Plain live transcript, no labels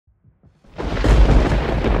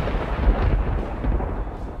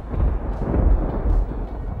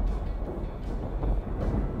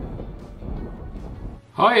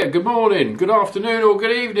Hiya, good morning, good afternoon or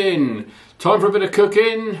good evening. Time for a bit of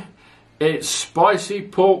cooking. It's spicy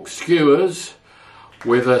pork skewers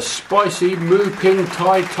with a spicy moo ping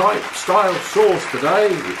Thai type style sauce today.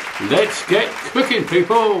 Let's get cooking,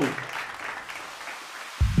 people.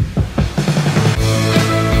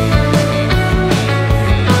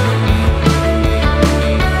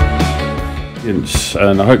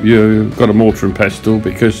 And I hope you got a mortar and pestle,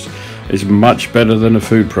 because it's much better than a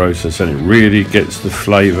food processor and it really gets the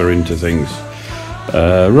flavour into things.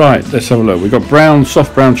 Right, let's have a look. We've got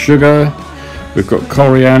soft brown sugar, we've got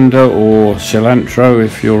coriander or cilantro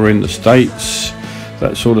if you're in the States,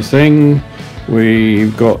 that sort of thing.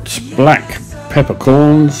 We've got white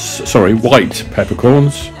peppercorns.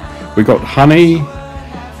 We've got honey,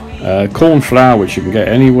 corn flour, which you can get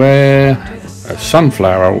anywhere,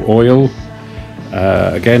 sunflower oil,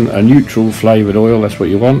 again a neutral flavoured oil, that's what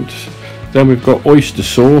you want. Then we've got oyster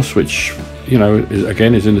sauce, which is in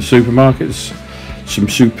the supermarkets, some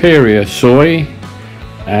superior soy,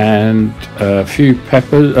 and a few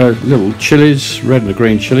peppers, little chilies, red and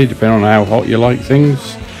green chili, depending on how hot you like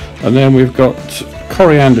things. And then we've got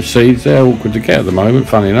coriander seeds. They're awkward to get at the moment,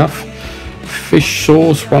 funny enough. Fish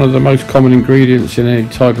sauce, one of the most common ingredients in any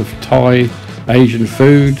type of Thai Asian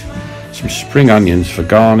food. Some spring onions for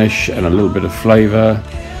garnish and a little bit of flavour.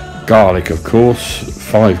 Garlic, of course,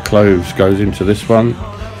 5 cloves goes into this one,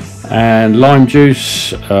 and lime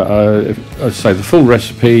juice. I'd say the full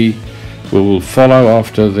recipe will follow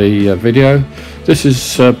after the video. This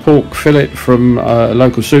is pork fillet from a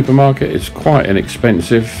local supermarket. It's quite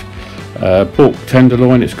inexpensive. Pork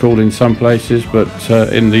tenderloin it's called in some places, but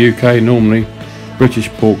in the UK normally British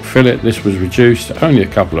pork fillet. This was reduced, only a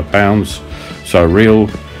couple of pounds, so a real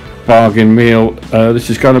bargain meal this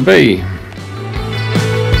is going to be.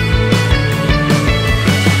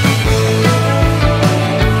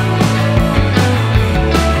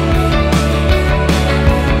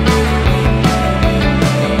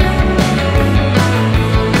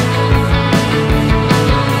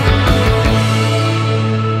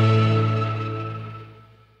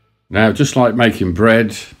 Now, just like making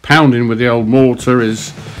bread, pounding with the old mortar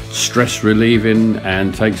is stress relieving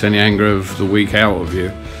and takes any anger of the week out of you.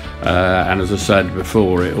 And as I said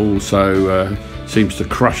before, it also seems to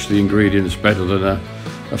crush the ingredients better than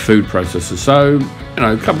a food processor. So,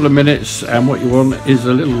 a couple of minutes, and what you want is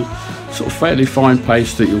a little sort of fairly fine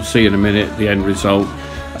paste that you'll see in a minute, the end result.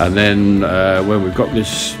 And then when we've got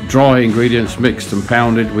this dry ingredients mixed and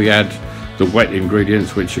pounded, we add the wet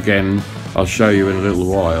ingredients, which again I'll show you in a little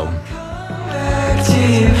while.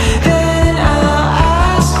 Then I'll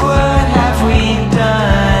ask, what have we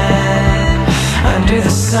done under the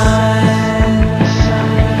sun?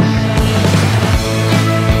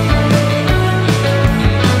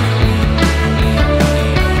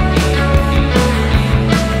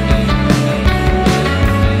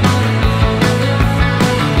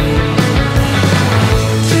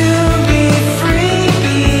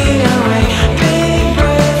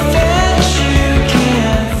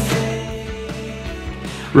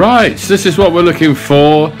 Right, so this is what we're looking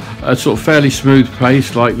for, a sort of fairly smooth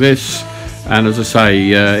paste like this. And as I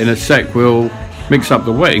say, in a sec we'll mix up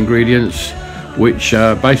the wet ingredients, which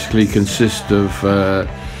basically consist of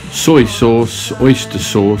soy sauce, oyster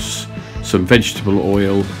sauce, some vegetable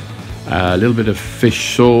oil, a little bit of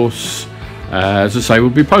fish sauce. As I say, we'll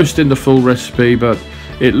be posting the full recipe, but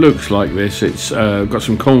it looks like this. It's got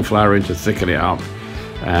some corn flour in to thicken it up,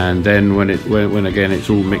 and then when again it's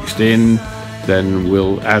all mixed in, then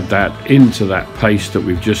we'll add that into that paste that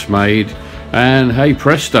we've just made, and hey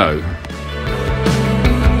presto.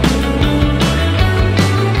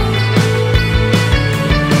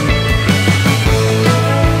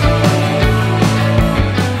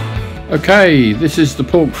 Okay, this is the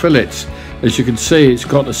pork fillet. As you can see, it's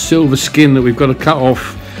got a silver skin that we've got to cut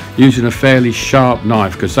off using a fairly sharp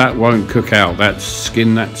knife, because that won't cook out, that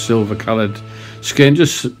skin, that silver coloured skin.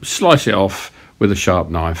 Just slice it off with a sharp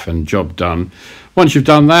knife and job done. Once you've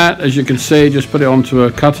done that, as you can see, just put it onto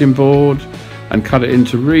a cutting board and cut it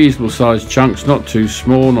into reasonable sized chunks, not too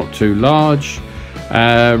small, not too large.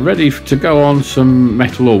 Ready to go on some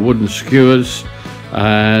metal or wooden skewers,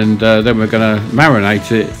 and then we're going to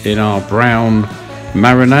marinate it in our brown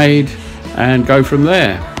marinade and go from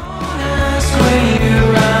there.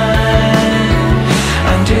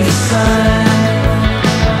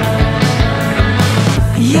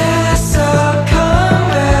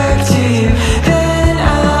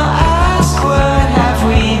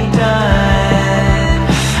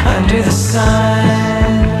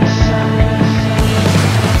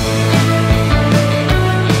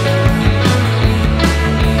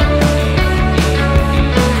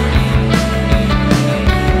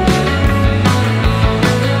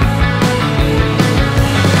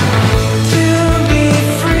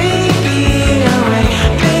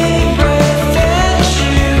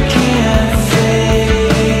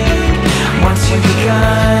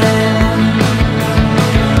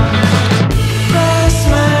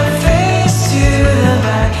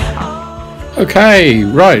 Okay,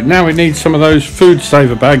 right, now we need some of those food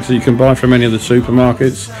saver bags that you can buy from any of the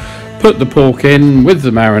supermarkets. Put the pork in with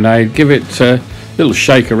the marinade, give it a little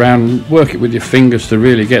shake around, work it with your fingers to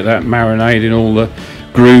really get that marinade in all the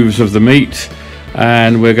grooves of the meat,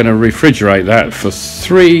 and we're going to refrigerate that for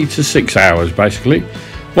 3 to 6 hours basically.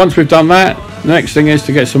 Once we've done that, the next thing is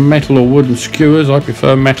to get some metal or wooden skewers. I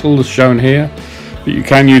prefer metal as shown here, but you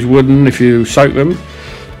can use wooden if you soak them.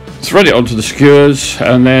 Thread it onto the skewers,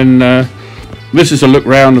 and then this is a look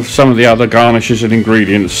round of some of the other garnishes and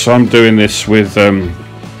ingredients. So I'm doing this with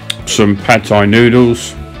some pad thai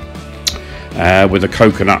noodles with a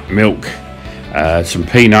coconut milk, some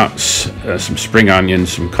peanuts, some spring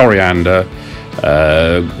onions, some coriander,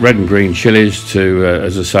 red and green chilies to,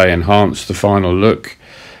 as I say, enhance the final look.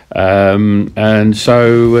 And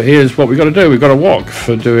so here's what we've got to do. We've got a wok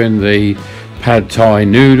for doing the pad thai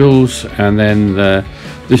noodles, and then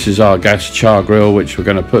this is our gas Chargrill, which we're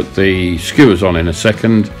going to put the skewers on in a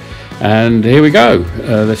second. And here we go.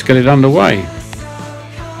 Let's get it underway.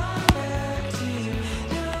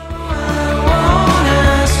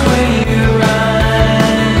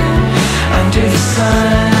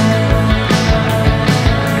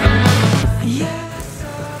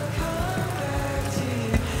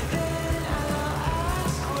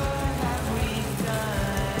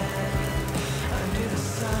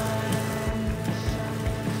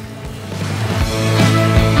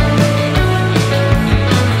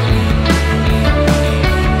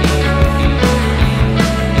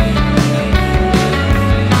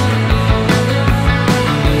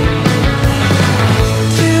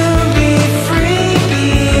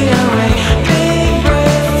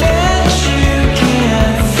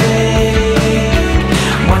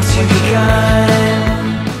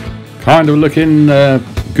 Kind of looking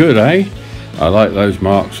good, eh? I like those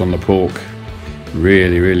marks on the pork.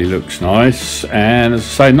 Really looks nice. And as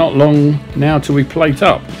I say, not long now till we plate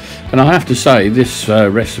up. And I have to say, this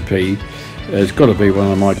recipe has got to be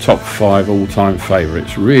one of my top 5 all-time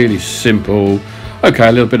favourites. Really simple. Okay,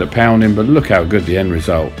 a little bit of pounding, but look how good the end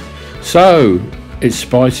result. So it's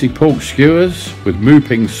spicy pork skewers with moo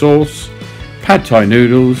ping sauce, pad thai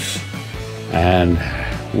noodles, and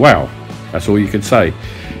wow, that's all you can say.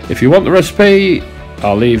 If you want the recipe,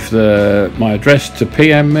 I'll leave my address to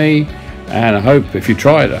PM me, and I hope if you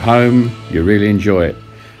try it at home, you really enjoy it.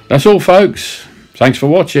 That's all, folks. Thanks for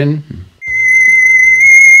watching.